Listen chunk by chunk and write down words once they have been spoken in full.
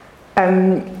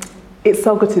It's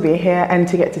so good to be here and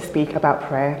to get to speak about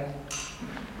prayer,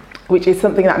 which is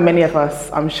something that many of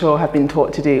us, I'm sure, have been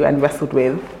taught to do and wrestled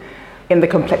with in the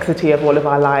complexity of all of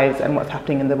our lives and what's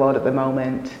happening in the world at the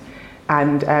moment.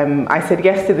 And I said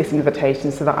yes to this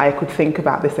invitation so that I could think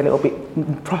about this a little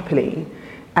bit properly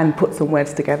and put some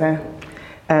words together.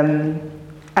 And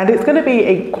it's going to be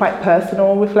a quite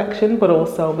personal reflection, but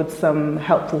also with some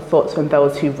helpful thoughts from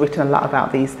those who've written a lot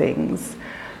about these things.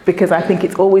 Because I think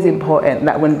it's always important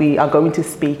that when we are going to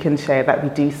speak and share that we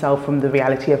do so from the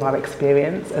reality of our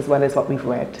experience as well as what we've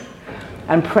read.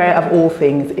 And prayer of all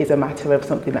things is a matter of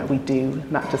something that we do,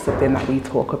 not just something that we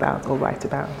talk about or write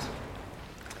about.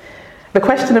 The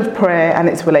question of prayer and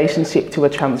its relationship to a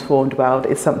transformed world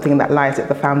is something that lies at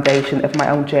the foundation of my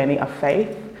own journey of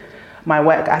faith, my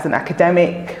work as an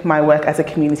academic, my work as a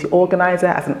community organiser,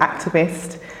 as an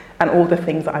activist, and all the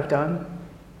things that I've done.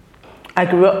 I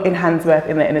grew up in Handsworth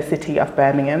in the inner city of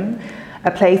Birmingham,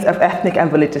 a place of ethnic and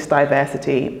religious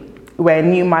diversity, where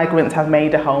new migrants have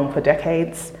made a home for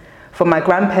decades, from my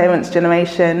grandparents'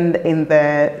 generation in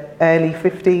the early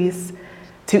 50s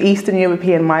to Eastern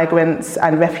European migrants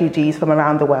and refugees from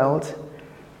around the world.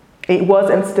 It was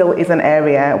and still is an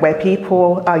area where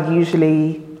people are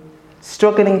usually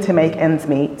struggling to make ends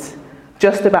meet,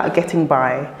 just about getting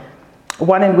by,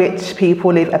 one in which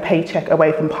people live a paycheck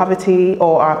away from poverty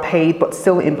or are paid but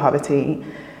still in poverty,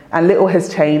 and little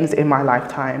has changed in my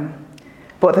lifetime.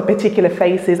 But the particular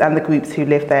faces and the groups who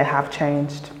live there have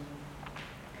changed.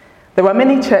 There are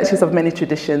many churches of many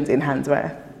traditions in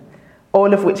Handsworth,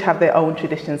 all of which have their own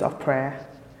traditions of prayer.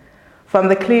 From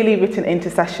the clearly written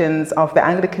intercessions of the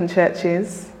Anglican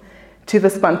churches to the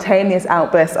spontaneous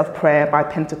outbursts of prayer by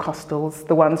Pentecostals,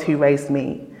 the ones who raised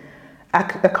me,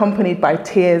 accompanied by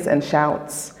tears and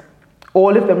shouts,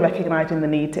 all of them recognizing the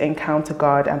need to encounter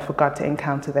God and for God to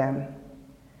encounter them.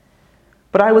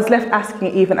 But I was left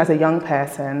asking, even as a young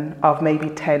person of maybe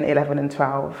 10, 11 and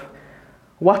 12,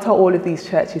 what are all of these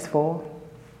churches for?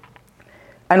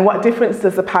 And what difference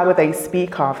does the power they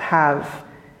speak of have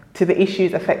to the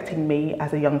issues affecting me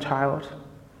as a young child,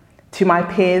 to my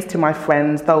peers, to my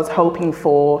friends, those hoping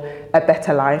for a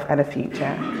better life and a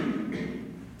future?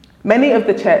 Many of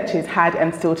the churches had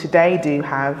and still today do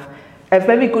have a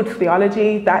very good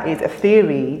theology, that is a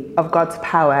theory of God's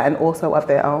power and also of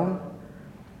their own.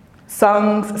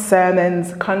 Songs,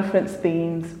 sermons, conference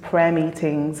themes, prayer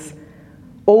meetings,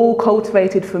 all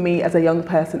cultivated for me as a young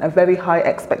person a very high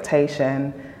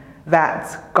expectation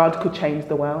that God could change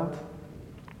the world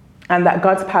and that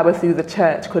God's power through the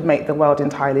church could make the world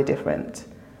entirely different.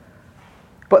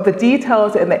 But the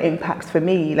details and the impacts for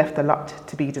me left a lot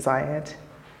to be desired.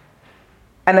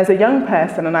 And as a young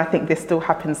person, and I think this still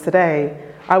happens today,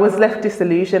 I was left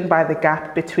disillusioned by the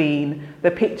gap between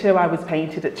the picture I was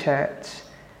painted at church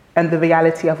and the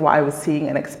reality of what I was seeing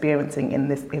and experiencing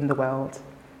in the world.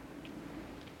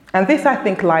 And this, I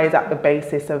think, lies at the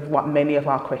basis of what many of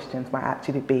our questions might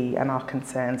actually be and our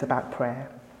concerns about prayer.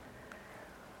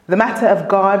 The matter of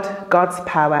God, God's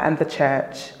power, and the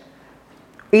church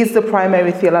is the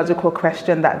primary theological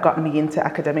question that got me into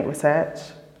academic research.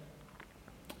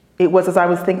 It was as I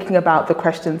was thinking about the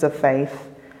questions of faith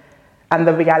and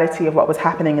the reality of what was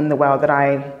happening in the world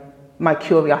that my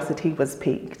curiosity was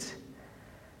piqued.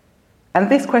 And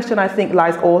this question, I think,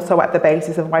 lies also at the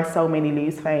basis of why so many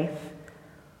lose faith.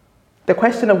 The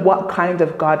question of what kind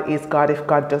of God is God if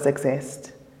God does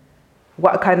exist?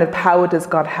 What kind of power does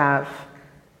God have,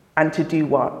 and to do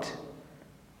what?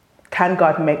 Can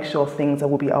God make sure things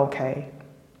will be okay?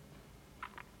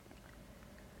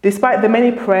 Despite the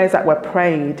many prayers that were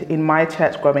prayed in my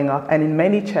church growing up and in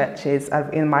many churches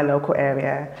in my local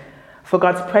area, for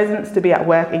God's presence to be at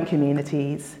work in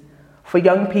communities, for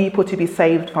young people to be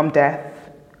saved from death,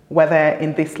 whether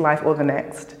in this life or the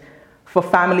next, for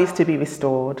families to be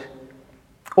restored,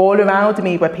 all around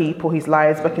me were people whose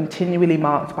lives were continually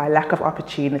marked by lack of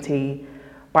opportunity,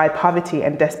 by poverty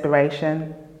and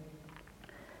desperation.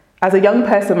 As a young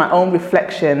person, my own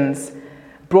reflections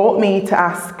brought me to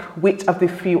ask which of the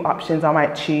few options I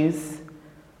might choose.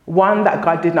 One, that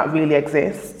God did not really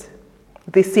exist.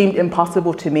 This seemed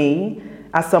impossible to me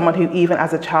as someone who, even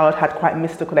as a child, had quite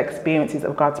mystical experiences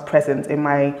of God's presence in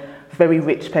my very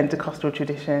rich Pentecostal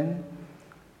tradition.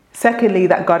 Secondly,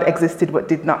 that God existed but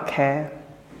did not care,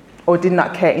 or did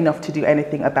not care enough to do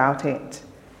anything about it,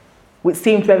 which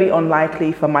seemed very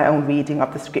unlikely from my own reading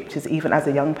of the scriptures, even as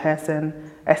a young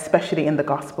person, especially in the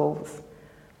Gospels.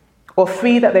 Or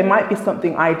three, that there might be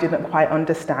something I didn't quite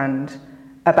understand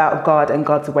about God and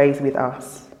God's ways with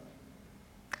us.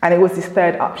 And it was this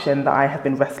third option that I have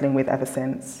been wrestling with ever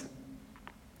since.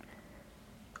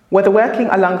 Whether working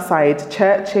alongside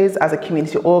churches as a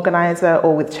community organiser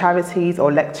or with charities or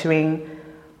lecturing,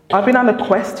 I've been on a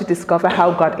quest to discover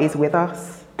how God is with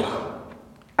us.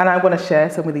 And I want to share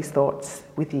some of these thoughts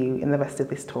with you in the rest of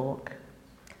this talk.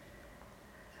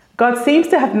 God seems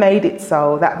to have made it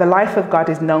so that the life of God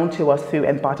is known to us through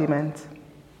embodiment.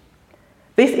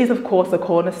 This is, of course, a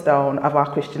cornerstone of our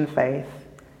Christian faith,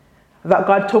 that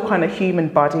God took on a human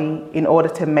body in order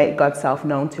to make God's self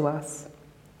known to us.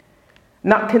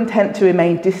 Not content to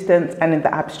remain distant and in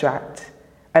the abstract,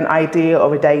 an idea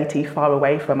or a deity far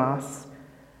away from us,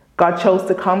 God chose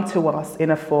to come to us in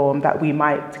a form that we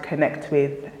might connect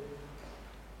with.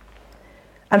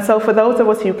 And so for those of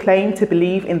us who claim to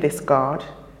believe in this God,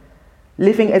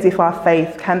 living as if our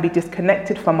faith can be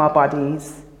disconnected from our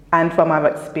bodies and from our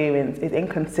experience is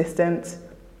inconsistent,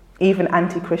 even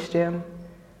anti-Christian.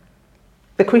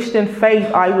 The Christian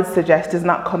faith, I would suggest, does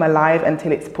not come alive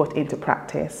until it's put into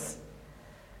practice,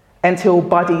 until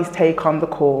bodies take on the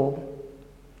call,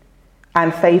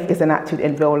 and faith is enacted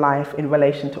in real life in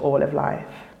relation to all of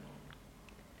life.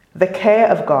 The care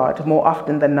of God, more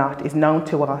often than not, is known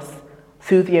to us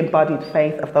through the embodied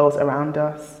faith of those around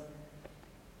us.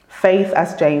 Faith,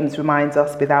 as James reminds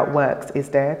us, without works is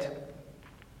dead.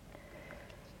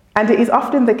 And it is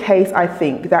often the case, I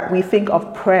think, that we think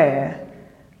of prayer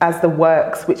as the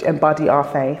works which embody our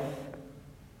faith.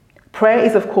 Prayer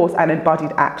is, of course, an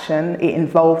embodied action. It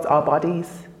involves our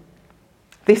bodies.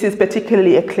 This is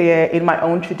particularly clear in my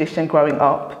own tradition growing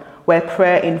up, where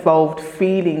prayer involved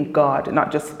feeling God,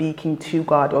 not just speaking to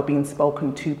God or being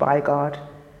spoken to by God.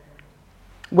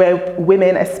 Where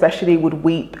women especially would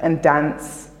weep and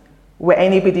dance, where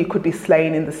anybody could be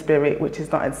slain in the spirit, which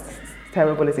is not as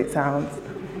terrible as it sounds.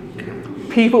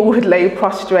 People would lay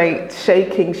prostrate,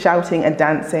 shaking, shouting and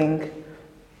dancing.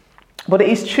 But it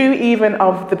is true even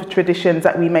of the traditions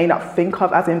that we may not think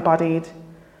of as embodied,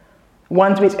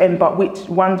 ones which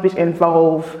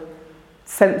involve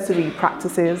sensory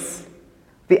practices,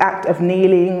 the act of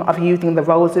kneeling, of using the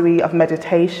rosary, of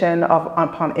meditation,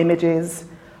 upon images.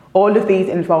 All of these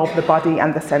involve the body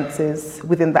and the senses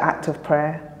within the act of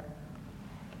prayer.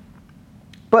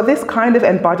 But this kind of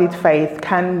embodied faith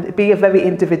can be a very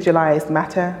individualized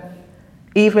matter,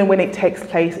 even when it takes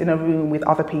place in a room with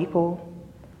other people.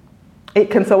 It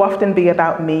can so often be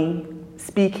about me,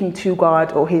 speaking to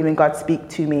God or hearing God speak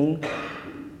to me,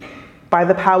 by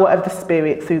the power of the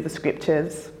Spirit through the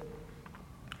scriptures.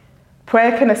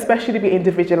 Prayer can especially be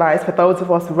individualized for those of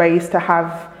us raised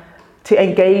to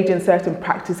engage in certain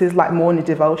practices like morning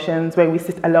devotions, where we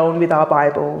sit alone with our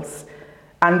Bibles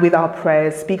and with our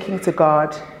prayers, speaking to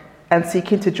God and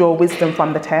seeking to draw wisdom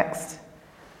from the text.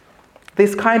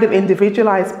 This kind of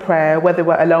individualized prayer, whether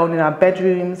we're alone in our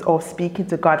bedrooms or speaking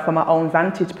to God from our own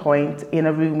vantage point in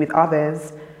a room with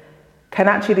others, can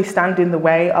actually stand in the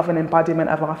way of an embodiment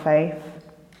of our faith.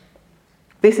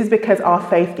 This is because our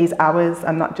faith is ours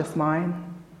and not just mine.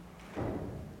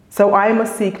 So I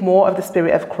must seek more of the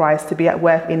Spirit of Christ to be at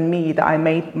work in me, that I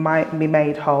might be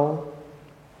made whole.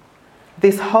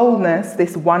 This wholeness,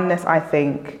 this oneness, I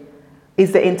think,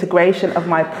 is the integration of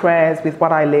my prayers with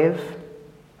what I live.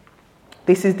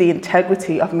 This is the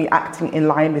integrity of me acting in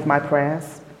line with my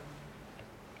prayers.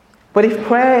 But if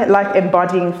prayer, like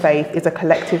embodying faith, is a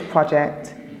collective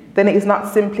project, then it is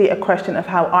not simply a question of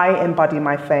how I embody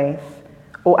my faith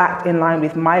or act in line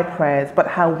with my prayers, but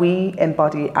how we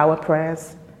embody our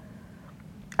prayers.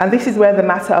 And this is where the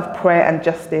matter of prayer and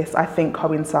justice, I think,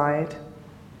 coincide.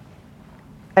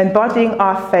 Embodying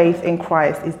our faith in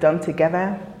Christ is done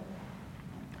together.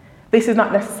 This is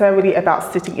not necessarily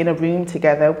about sitting in a room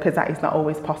together, because that is not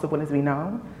always possible, as we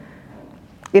know.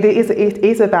 It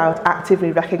is about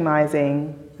actively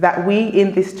recognizing that we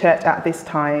in this church at this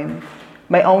time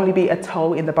may only be a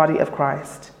toe in the body of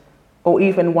Christ, or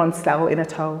even one cell in a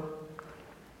toe,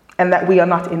 and that we are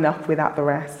not enough without the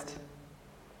rest.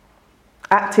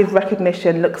 Active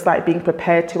recognition looks like being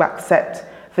prepared to accept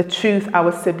the truth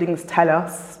our siblings tell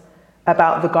us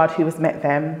about the God who has met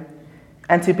them,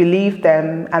 and to believe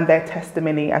them and their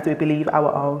testimony as we believe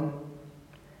our own.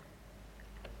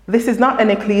 This is not an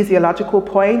ecclesiological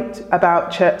point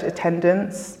about church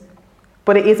attendance,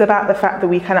 but it is about the fact that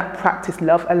we cannot practice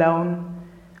love alone.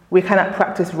 We cannot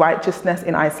practice righteousness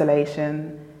in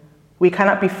isolation. We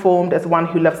cannot be formed as one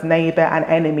who loves neighbour and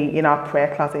enemy in our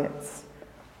prayer closets.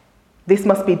 This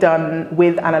must be done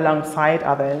with and alongside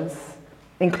others,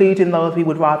 including those we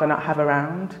would rather not have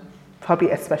around, probably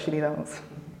especially those.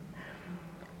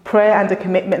 Prayer and a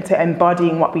commitment to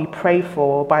embodying what we pray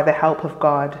for by the help of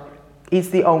God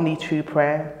is the only true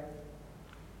prayer.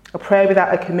 A prayer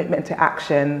without a commitment to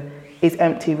action is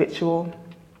empty ritual.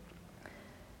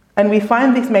 And we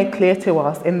find this made clear to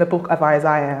us in the book of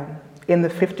Isaiah, in the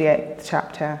 58th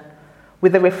chapter,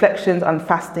 with the reflections on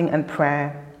fasting and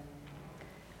prayer,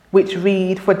 which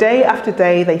read, "For day after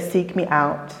day they seek me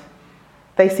out.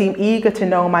 They seem eager to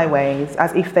know my ways,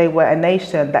 as if they were a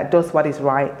nation that does what is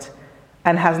right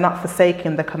and has not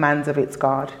forsaken the commands of its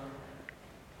God.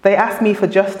 They ask me for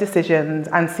just decisions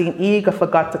and seem eager for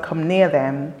God to come near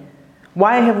them.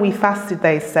 Why have we fasted,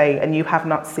 they say, and you have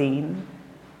not seen?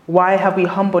 Why have we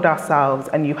humbled ourselves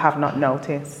and you have not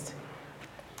noticed?"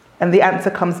 And the answer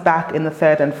comes back in the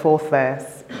 3rd and 4th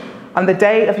verse. "On the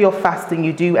day of your fasting,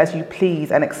 you do as you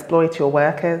please and exploit your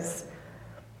workers.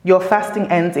 Your fasting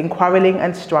ends in quarreling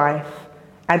and strife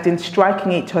and in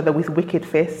striking each other with wicked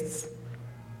fists.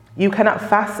 You cannot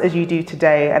fast as you do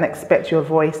today and expect your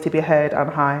voice to be heard on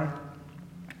high.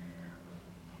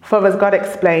 For as God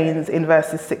explains in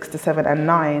verses 6 to 7 and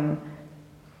 9,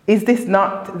 is this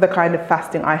not the kind of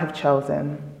fasting I have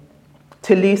chosen?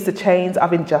 To loose the chains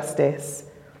of injustice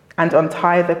and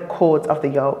untie the cords of the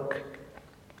yoke,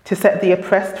 to set the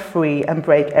oppressed free and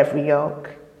break every yoke?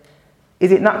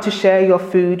 Is it not to share your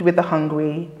food with the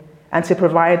hungry and to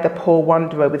provide the poor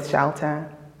wanderer with shelter?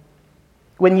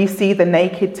 When you see the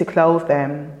naked, to clothe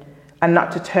them and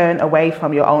not to turn away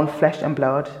from your own flesh and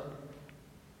blood?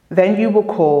 Then you will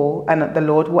call and the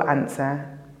Lord will answer.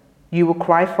 You will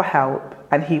cry for help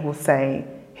and he will say,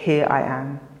 'Here I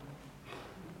am.'"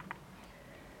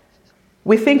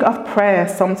 We think of prayer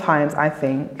sometimes, I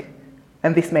think,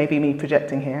 and this may be me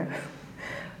projecting here,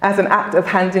 as an act of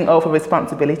handing over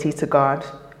responsibility to God,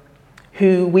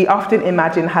 who we often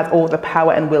imagine has all the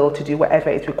power and will to do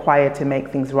whatever is required to make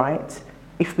things right,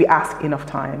 if we ask enough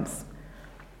times.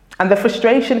 And the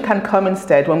frustration can come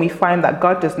instead when we find that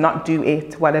God does not do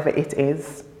it, whatever it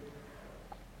is.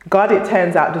 God, it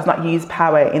turns out, does not use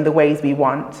power in the ways we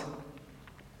want.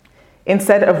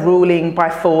 Instead of ruling by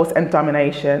force and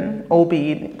domination,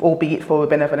 albeit for a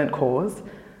benevolent cause,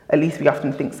 at least we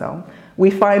often think so,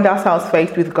 we find ourselves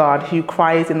faced with God who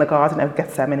cries in the Garden of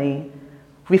Gethsemane,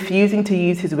 refusing to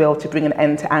use his will to bring an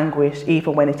end to anguish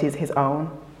even when it is his own.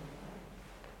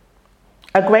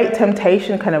 A great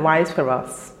temptation can arise for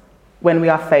us when we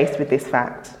are faced with this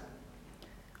fact.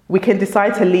 We can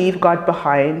decide to leave God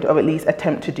behind, or at least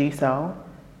attempt to do so,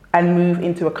 and move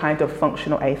into a kind of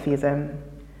functional atheism,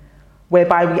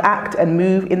 whereby we act and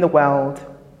move in the world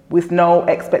with no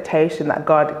expectation that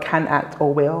God can act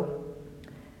or will.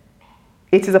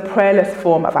 It is a prayerless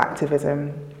form of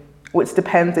activism, which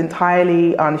depends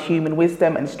entirely on human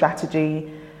wisdom and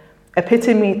strategy,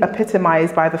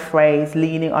 epitomized by the phrase,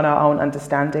 leaning on our own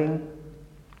understanding.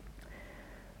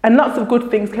 And lots of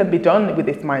good things can be done with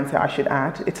this mindset, I should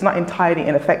add. It's not entirely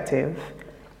ineffective,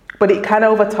 but it can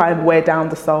over time wear down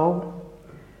the soul,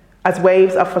 as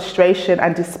waves of frustration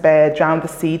and despair drown the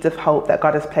seeds of hope that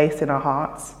God has placed in our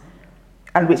hearts,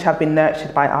 and which have been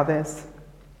nurtured by others.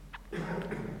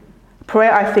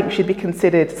 Prayer, I think, should be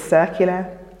considered circular.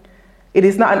 It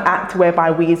is not an act whereby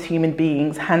we as human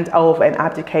beings hand over and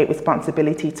abdicate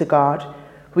responsibility to God.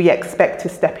 We expect to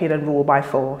step in and rule by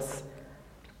force.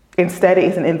 Instead, it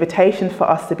is an invitation for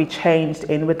us to be changed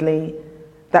inwardly,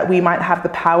 that we might have the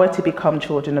power to become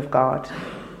children of God,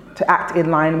 to act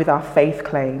in line with our faith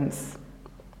claims,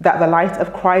 that the light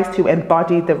of Christ, who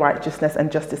embodied the righteousness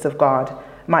and justice of God,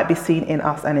 might be seen in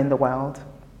us and in the world.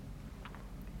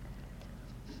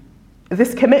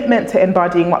 This commitment to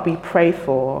embodying what we pray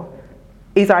for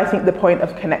is, I think, the point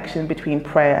of connection between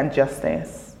prayer and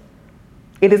justice.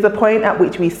 It is the point at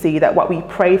which we see that what we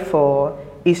pray for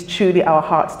is truly our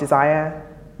heart's desire,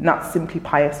 not simply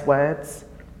pious words.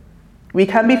 We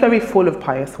can be very full of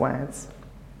pious words,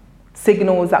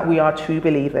 signals that we are true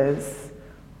believers,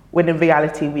 when in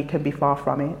reality we can be far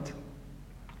from it.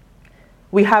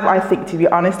 We have, I think, to be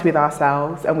honest with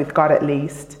ourselves and with God at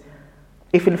least,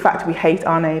 if in fact we hate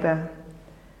our neighbour,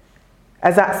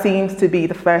 as that seems to be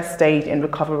the first stage in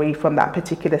recovery from that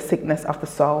particular sickness of the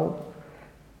soul.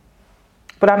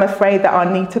 But I'm afraid that our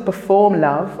need to perform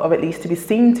love, or at least to be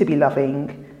seen to be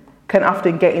loving, can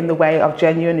often get in the way of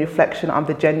genuine reflection on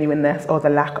the genuineness or the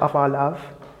lack of our love.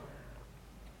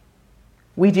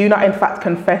 We do not in fact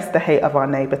confess the hate of our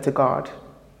neighbour to God,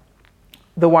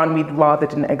 the one we'd rather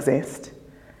didn't exist,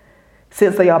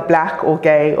 since they are black or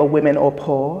gay or women or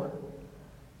poor.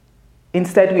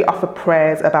 Instead, we offer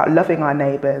prayers about loving our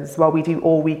neighbours while we do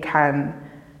all we can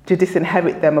to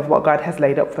disinherit them of what God has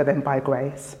laid up for them by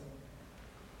grace.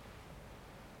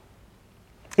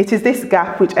 It is this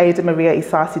gap which Ada Maria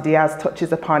Isasi Diaz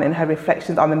touches upon in her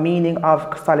reflections on the meaning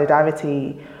of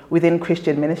solidarity within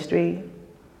Christian ministry,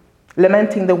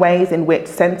 lamenting the ways in which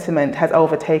sentiment has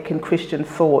overtaken Christian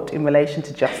thought in relation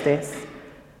to justice.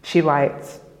 She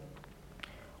writes,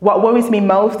 What worries me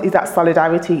most is that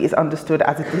solidarity is understood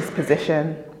as a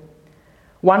disposition.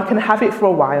 One can have it for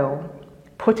a while,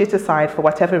 put it aside for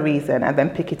whatever reason, and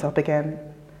then pick it up again.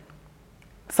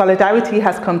 Solidarity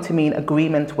has come to mean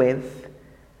agreement with,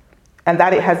 and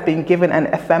that it has been given an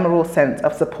ephemeral sense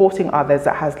of supporting others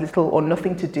that has little or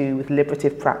nothing to do with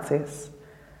liberative practice.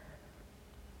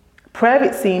 Prayer,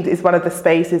 it seems, is one of the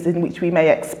spaces in which we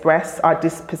may express our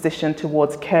disposition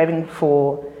towards caring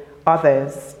for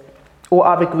others or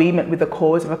our agreement with the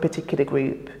cause of a particular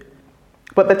group.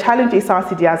 But the challenge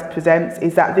Isasi Diaz presents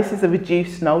is that this is a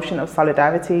reduced notion of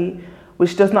solidarity,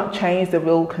 which does not change the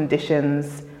real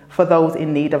conditions for those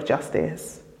in need of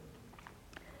justice.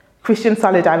 Christian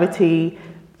solidarity,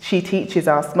 she teaches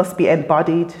us, must be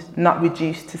embodied, not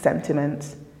reduced to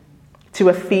sentiment, to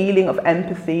a feeling of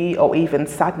empathy or even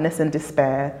sadness and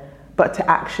despair, but to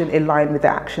action in line with the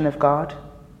action of God.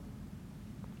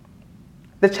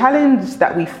 The challenge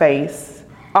that we face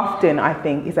often, I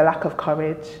think, is a lack of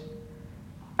courage.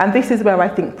 And this is where I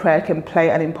think prayer can play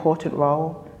an important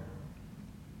role.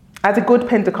 As a good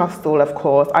Pentecostal, of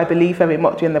course, I believe very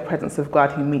much in the presence of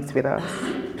God who meets with us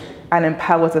and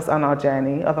empowers us on our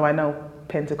journey, although I know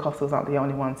Pentecostals aren't the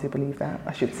only ones who believe that,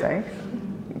 I should say.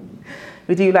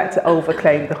 We do like to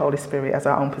overclaim the Holy Spirit as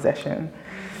our own possession.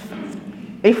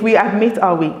 If we admit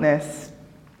our weakness,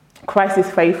 Christ is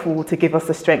faithful to give us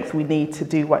the strength we need to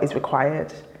do what is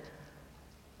required.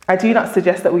 I do not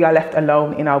suggest that we are left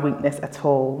alone in our weakness at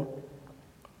all.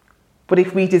 But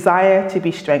if we desire to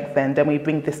be strengthened and we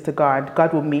bring this to God,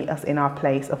 God will meet us in our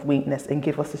place of weakness and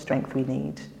give us the strength we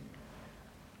need.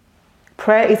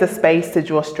 Prayer is a space to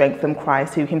draw strength from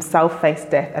Christ, who himself faced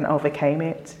death and overcame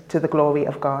it to the glory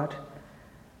of God.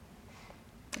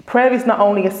 Prayer is not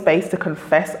only a space to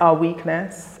confess our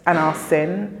weakness and our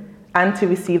sin and to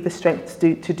receive the strength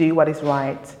to do what is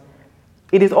right.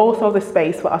 It is also the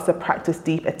space for us to practice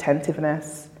deep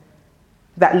attentiveness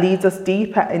that leads us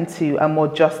deeper into a more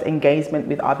just engagement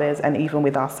with others and even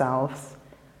with ourselves.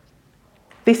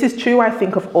 This is true, I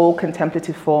think, of all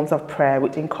contemplative forms of prayer,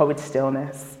 which encourage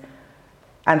stillness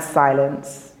and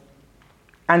silence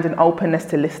and an openness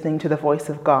to listening to the voice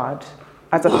of God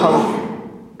as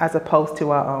opposed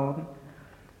to our own.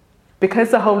 Because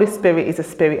the Holy Spirit is a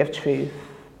spirit of truth,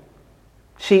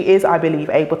 she is, I believe,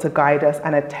 able to guide us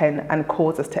and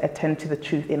cause us to attend to the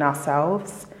truth in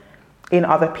ourselves, in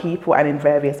other people, and in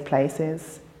various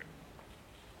places.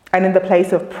 And in the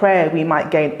place of prayer, we might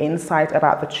gain insight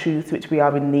about the truth which we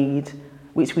are in need,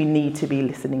 which we need to be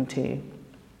listening to.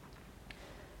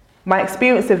 My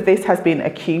experience of this has been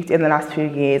acute in the last few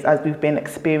years as we've been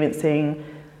experiencing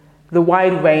the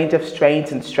wide range of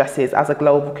strains and stresses as a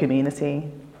global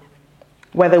community.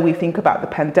 Whether we think about the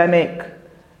pandemic,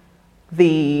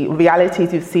 the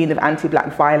realities we've seen of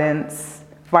anti-Black violence,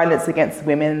 violence against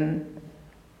women,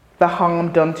 the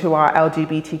harm done to our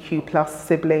LGBTQ+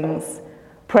 siblings,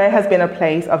 prayer has been a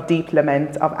place of deep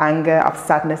lament, of anger, of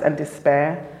sadness and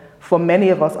despair for many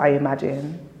of us, I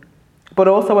imagine, but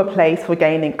also a place for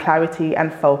gaining clarity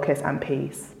and focus and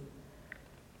peace.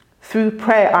 Through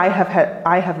prayer, I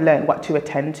have learned what to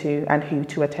attend to and who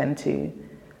to attend to.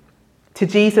 To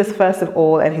Jesus first of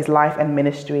all and his life and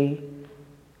ministry,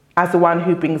 as the one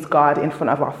who brings God in front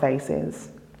of our faces,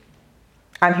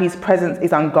 and whose presence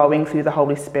is ongoing through the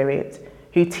Holy Spirit,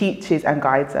 who teaches and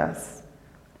guides us.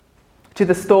 To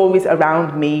the stories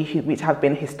around me which have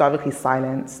been historically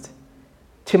silenced,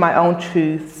 to my own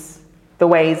truths, the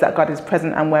ways that God is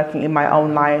present and working in my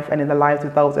own life and in the lives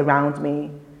of those around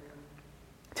me,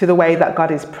 to the way that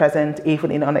God is present even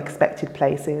in unexpected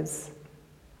places.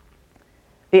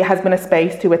 It has been a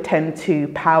space to attend to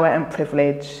power and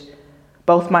privilege,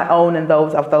 both my own and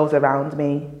those of those around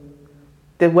me,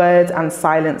 the words and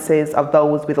silences of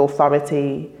those with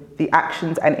authority, the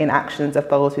actions and inactions of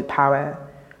those with power.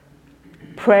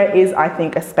 Prayer is, I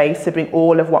think, a space to bring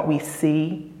all of what we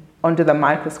see under the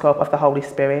microscope of the Holy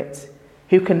Spirit,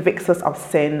 who convicts us of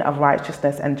sin, of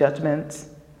righteousness and judgment.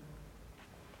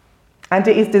 And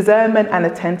it is discernment and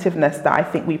attentiveness that I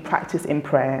think we practice in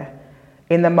prayer,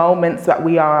 in the moments that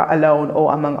we are alone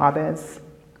or among others.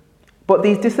 But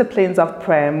these disciplines of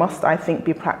prayer must, I think,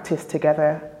 be practiced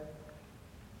together.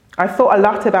 I've thought a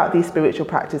lot about these spiritual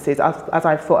practices as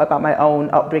I've thought about my own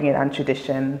upbringing and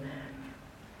tradition,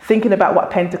 thinking about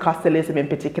what Pentecostalism in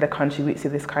particular contributes to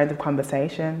this kind of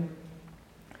conversation.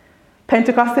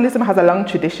 Pentecostalism has a long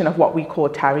tradition of what we call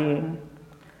tarrying.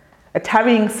 A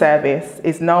tarrying service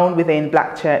is known within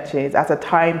Black churches as a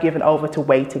time given over to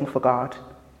waiting for God.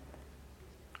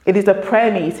 It is a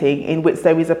prayer meeting in which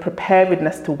there is a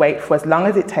preparedness to wait for as long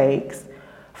as it takes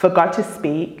for God to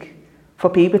speak,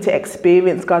 for people to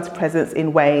experience God's presence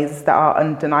in ways that are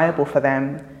undeniable for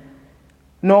them,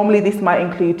 Normally, this might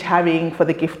include tarrying for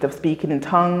the gift of speaking in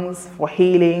tongues, for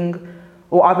healing,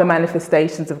 or other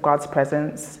manifestations of God's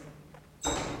presence.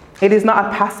 It is not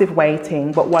a passive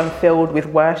waiting, but one filled with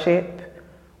worship,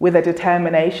 with a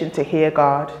determination to hear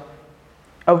God,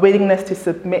 a willingness to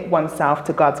submit oneself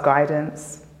to God's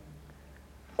guidance.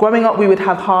 Growing up, we would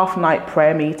have half-night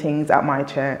prayer meetings at my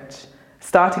church,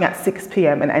 starting at 6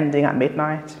 p.m. and ending at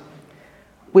midnight,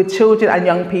 with children and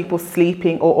young people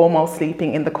sleeping or almost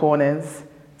sleeping in the corners.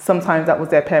 Sometimes that was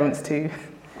their parents too.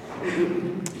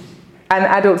 And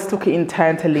adults took it in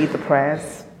turn to lead the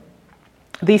prayers.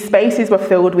 These spaces were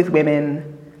filled with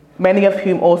women, many of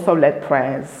whom also led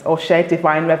prayers or shared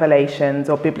divine revelations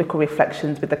or biblical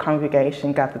reflections with the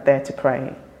congregation gathered there to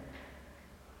pray.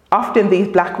 Often these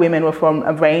black women were from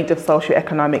a range of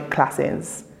socioeconomic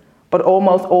classes, but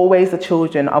almost always the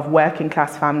children of working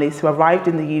class families who arrived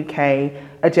in the UK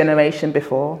a generation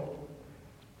before.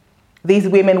 These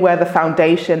women were the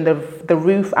foundation, the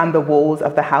roof and the walls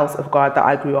of the house of God that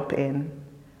I grew up in.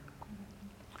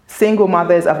 Single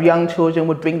mothers of young children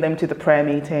would bring them to the prayer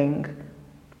meeting.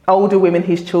 Older women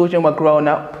whose children were grown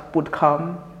up would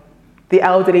come. The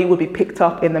elderly would be picked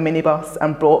up in the minibus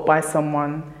and brought by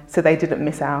someone so they didn't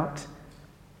miss out.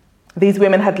 These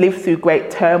women had lived through great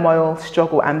turmoil,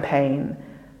 struggle and pain,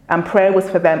 and prayer was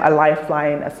for them a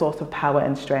lifeline, a source of power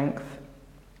and strength.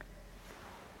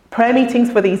 Prayer meetings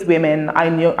for these women I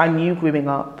knew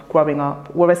growing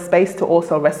up were a space to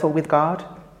also wrestle with God,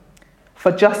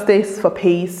 for justice, for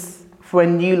peace, for a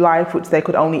new life which they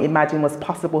could only imagine was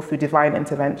possible through divine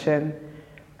intervention.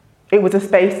 It was a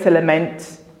space to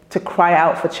lament, to cry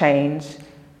out for change,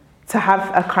 to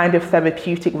have a kind of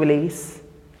therapeutic release,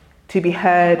 to be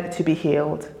heard, to be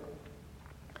healed.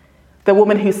 The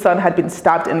woman whose son had been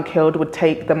stabbed and killed would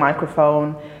take the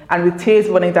microphone and with tears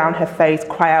running down her face,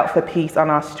 cry out for peace on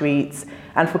our streets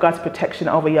and for God's protection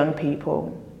over young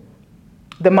people.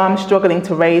 The mum struggling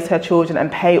to raise her children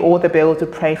and pay all the bills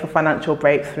would pray for financial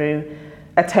breakthrough,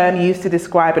 a term used to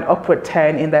describe an upward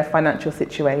turn in their financial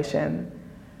situation.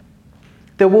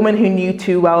 The woman who knew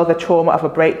too well the trauma of a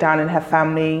breakdown in her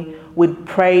family would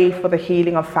pray for the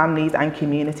healing of families and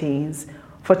communities,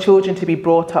 for children to be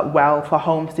brought up well, for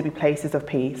homes to be places of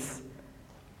peace.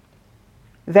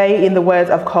 They, in the words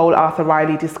of Cole Arthur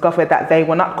Riley, discovered that they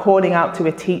were not calling out to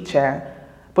a teacher,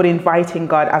 but inviting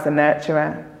God as a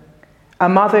nurturer, a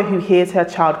mother who hears her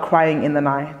child crying in the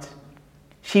night.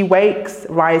 She wakes,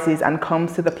 rises, and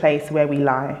comes to the place where we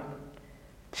lie.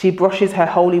 She brushes her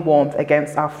holy warmth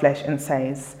against our flesh and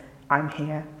says, "I'm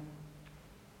here."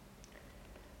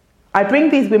 I bring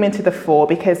these women to the fore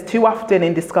because too often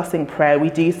in discussing prayer, we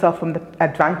do so from the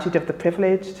advantage of the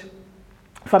privileged,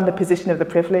 from the position of the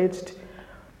privileged.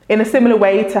 In a similar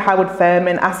way to Howard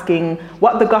Thurman asking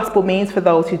what the gospel means for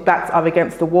those whose backs are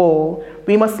against the wall,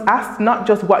 we must ask not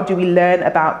just what do we learn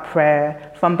about prayer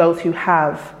from those who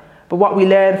have, but what we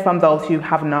learn from those who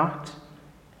have not.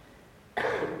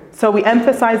 So we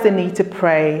emphasize the need to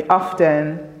pray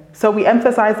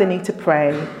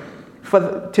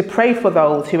for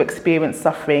those who experience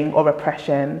suffering or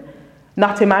oppression,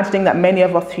 not imagining that many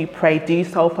of us who pray do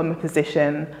so from a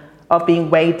position of being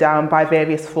weighed down by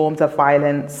various forms of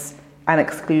violence and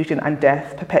exclusion and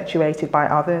death perpetuated by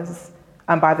others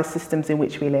and by the systems in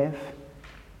which we live.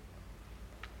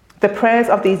 The prayers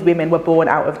of these women were born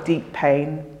out of deep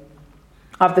pain,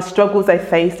 of the struggles they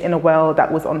faced in a world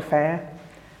that was unfair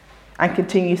and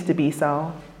continues to be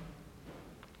so.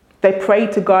 They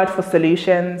prayed to God for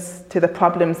solutions to the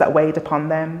problems that weighed upon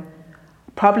them,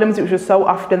 problems which were so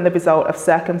often the result of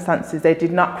circumstances they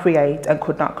did not create and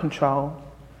could not control.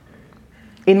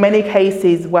 In many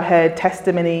cases were heard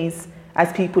testimonies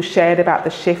as people shared about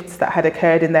the shifts that had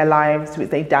occurred in their lives which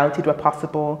they doubted were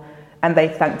possible and they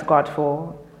thanked God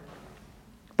for.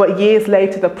 But years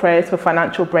later, the prayers for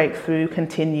financial breakthrough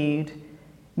continued.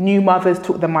 New mothers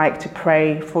took the mic to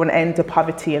pray for an end to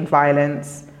poverty and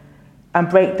violence, and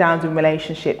breakdowns in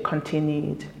relationship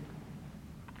continued.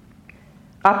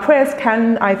 Our prayers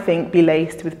can, I think, be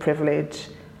laced with privilege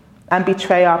and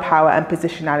betray our power and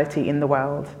positionality in the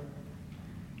world.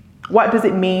 What does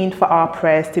it mean for our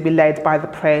prayers to be led by the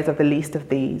prayers of the least of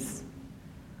these?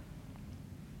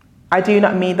 I do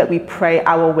not mean that we pray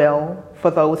our will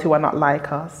for those who are not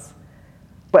like us,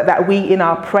 but that we in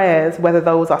our prayers, whether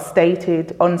those are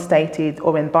stated, unstated,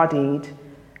 or embodied,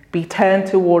 be turned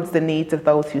towards the needs of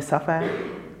those who suffer,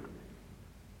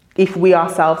 if we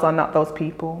ourselves are not those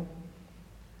people.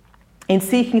 In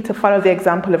seeking to follow the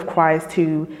example of Christ,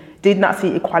 who did not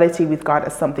see equality with God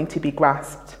as something to be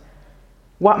grasped,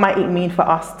 what might it mean for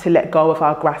us to let go of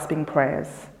our grasping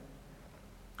prayers,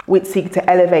 which seek to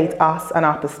elevate us and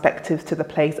our perspectives to the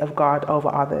place of God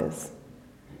over others?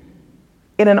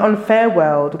 In an unfair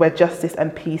world where justice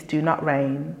and peace do not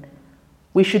reign,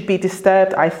 we should be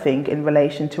disturbed, I think, in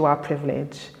relation to our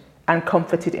privilege and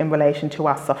comforted in relation to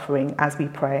our suffering as we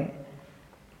pray,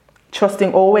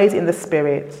 trusting always in the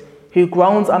Spirit who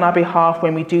groans on our behalf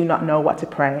when we do not know what to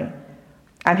pray,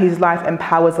 and whose life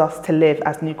empowers us to live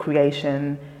as new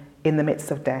creation in the midst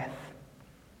of death.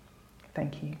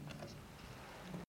 Thank you.